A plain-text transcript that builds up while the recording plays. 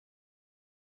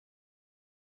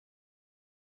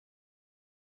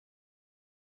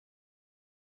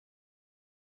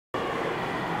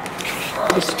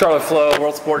This is Charlie Flowe,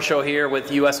 World Sports Show here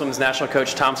with U.S. Women's National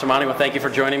Coach Tom Sermanni. Well, thank you for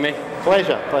joining me.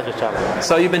 Pleasure, Charlie.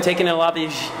 So you've been taking in a lot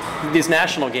of these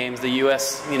national games, the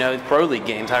U.S. Pro League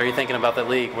games. How are you thinking about that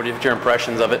league? What are your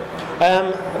impressions of it?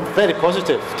 Very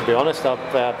positive, to be honest.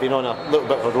 I've been on a little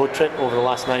bit of a road trip over the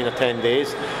last 9 or 10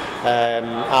 days.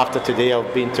 After today,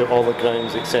 I've been to all the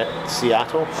grounds except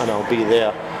Seattle, and I'll be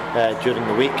there during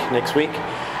the week, next week.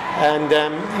 And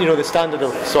the standard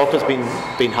of soccer's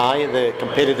been high. The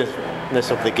competitiveness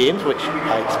of the games, which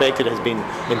I expected, has been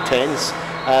intense.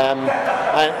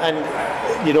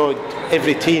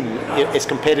 Every team is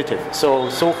competitive. So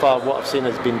far, what I've seen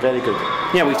has been very good.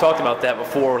 Yeah, we talked about that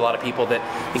before. A lot of people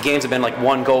that the games have been like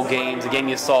one-goal games. The game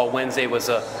you saw Wednesday was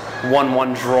a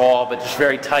 1-1 draw, but just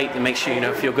very tight. It makes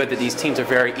you feel good that these teams are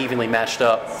very evenly matched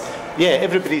up. Yeah,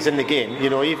 everybody's in the game.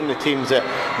 Even the teams that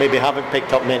maybe haven't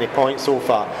picked up many points so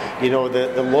far.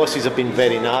 The losses have been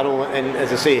very narrow, and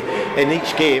as I say, in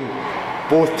each game,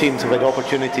 both teams have had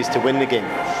opportunities to win the game.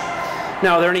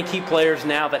 Now, are there any key players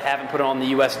now that haven't put on the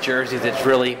U.S. jerseys that's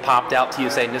really popped out to you,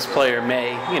 saying this player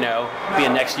may, be a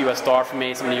next U.S. star for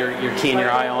me? Somebody you're keeping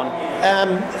your eye on?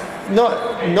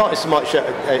 Not as much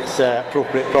it's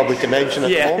appropriate probably to mention at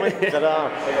the moment. There are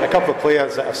a couple of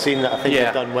players that I've seen that I think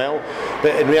have done well,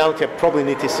 but in reality I probably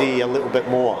need to see a little bit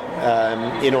more.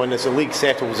 And as the league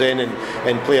settles in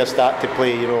and players start to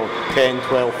play 10,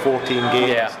 12, 14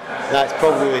 games, that's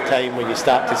probably the time when you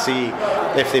start to see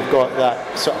if they've got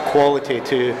that sort of quality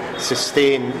to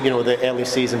sustain the early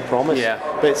season promise.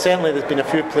 But certainly there's been a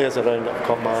few players around that have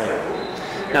caught my eye.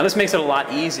 Now this makes it a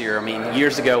lot easier. I mean,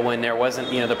 years ago when there wasn't,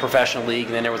 the professional league,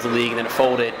 and then there was the league, and then it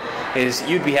folded,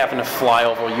 you'd be having to fly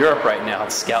over Europe right now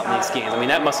and scout these games. I mean,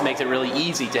 that must make it really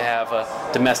easy to have a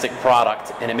domestic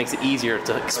product, and it makes it easier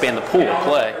to expand the pool of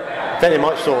play. Very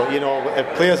much so.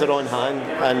 If players are on hand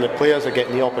and the players are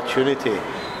getting the opportunity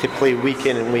to play week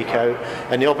in and week out,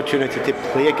 and the opportunity to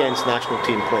play against national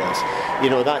team players,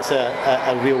 that's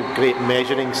a real great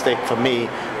measuring stick for me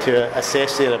to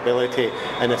assess their ability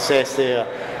and assess their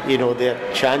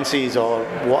chances, or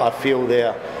what I feel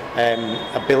their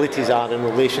abilities are in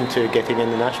relation to getting in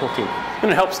the national team. And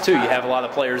it helps too. You have a lot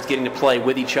of players getting to play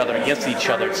with each other, against each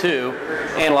other too,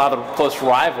 and a lot of close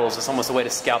rivals. It's almost a way to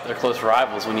scout their close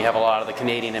rivals when you have a lot of the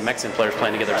Canadian and Mexican players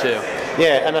playing together too.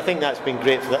 Yeah, and I think that's been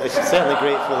great for it's certainly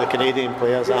great for the Canadian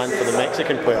players and for the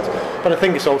Mexican players. But I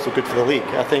think it's also good for the league.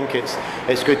 I think it's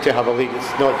good to have a league.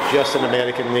 It's not just an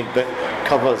American league, but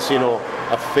covers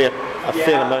a fair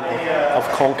amount of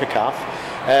CONCACAF.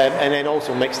 And then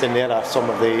also mixed in there are some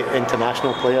of the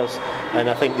international players, and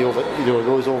I think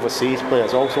those overseas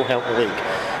players also help the league.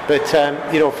 But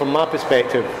from my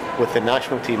perspective with the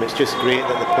national team, it's just great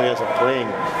that the players are playing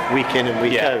week in and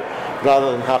week out,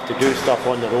 rather than have to do stuff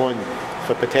on their own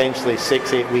for potentially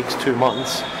 6, 8 weeks, 2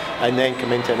 months, and then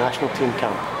come into a national team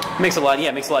camp. It makes it a lot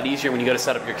easier when you go to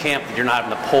set up your camp, that you're not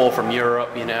having to pull from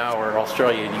Europe, or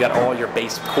Australia. You got all your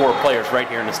base core players right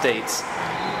here in the States.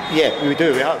 Yeah, we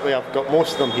do. We have got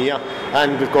most of them here,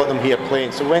 and we've got them here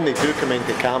playing. So when they do come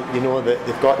into camp, that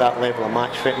they've got that level of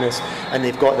match fitness, and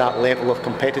they've got that level of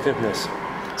competitiveness.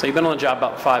 So you've been on the job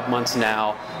about 5 months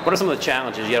now. What are some of the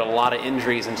challenges? You had a lot of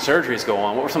injuries and surgeries go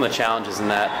on. What were some of the challenges in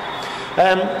that?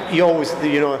 You always,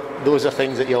 those are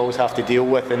things that you always have to deal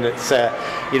with, and it's,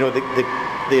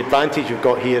 the advantage you've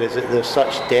got here is that there's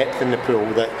such depth in the pool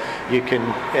that you can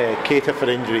cater for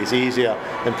injuries easier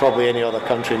than probably any other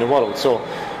country in the world. So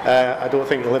I don't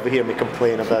think you'll ever hear me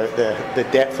complain about the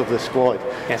depth of the squad.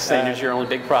 Yes, there's your only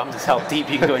big problem is how deep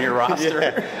you can go in your roster.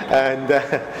 And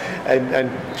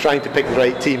trying to pick the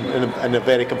right team in a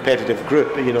very competitive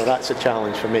group, that's a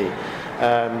challenge for me.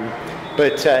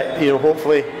 But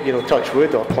hopefully, touch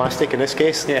wood or plastic in this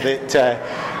case, that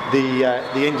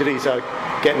the injuries are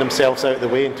getting themselves out of the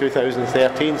way in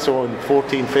 2013. So in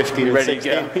 14, 15, and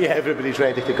 16, everybody's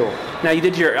ready to go. Now you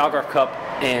did your Algarve Cup,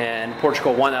 and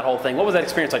Portugal won that whole thing. What was that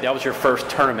experience like? That was your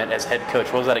first tournament as head coach.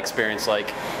 What was that experience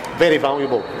like? Very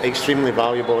valuable, extremely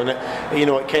valuable, and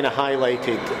it kind of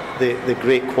highlighted the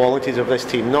great qualities of this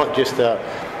team, not just their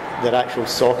actual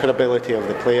soccer ability of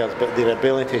the players, but their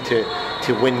ability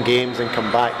to win games and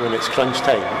come back when it's crunch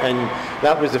time. And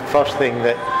that was the first thing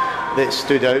that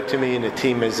stood out to me in the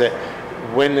team, is that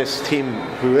when this team,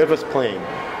 whoever's playing,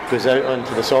 goes out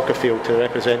onto the soccer field to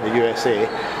represent the USA,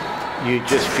 you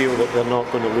just feel that they're not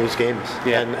going to lose games.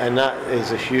 And that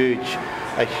is a huge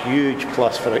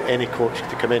plus for any coach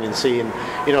to come in and see. And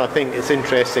I think it's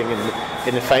interesting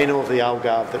in the final of the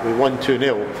Algarve that we won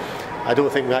 2-0. I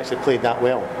don't think we actually played that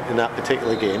well in that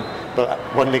particular game, but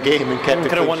won the game and kept it.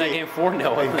 Could have won that game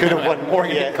 4-0. And could have won more.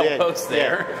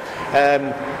 There.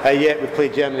 Yet we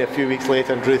played Germany a few weeks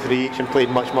later and drew 3 each and played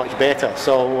much better.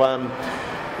 So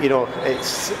you know,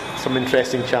 it's some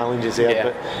interesting challenges there. Yeah.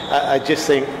 But I just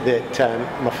think that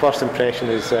my first impression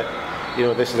is that, you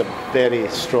know, this is a very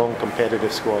strong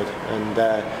competitive squad, and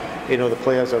you know, the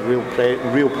players are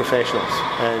real professionals,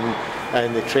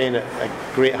 and they train at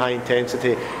a great high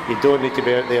intensity. You don't need to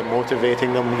be out there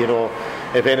motivating them. You know,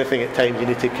 if anything, at times you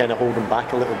need to kind of hold them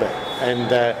back a little bit,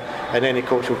 and any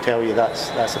coach will tell you that's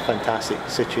a fantastic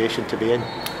situation to be in.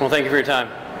 Well, thank you for your time.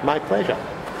 My pleasure.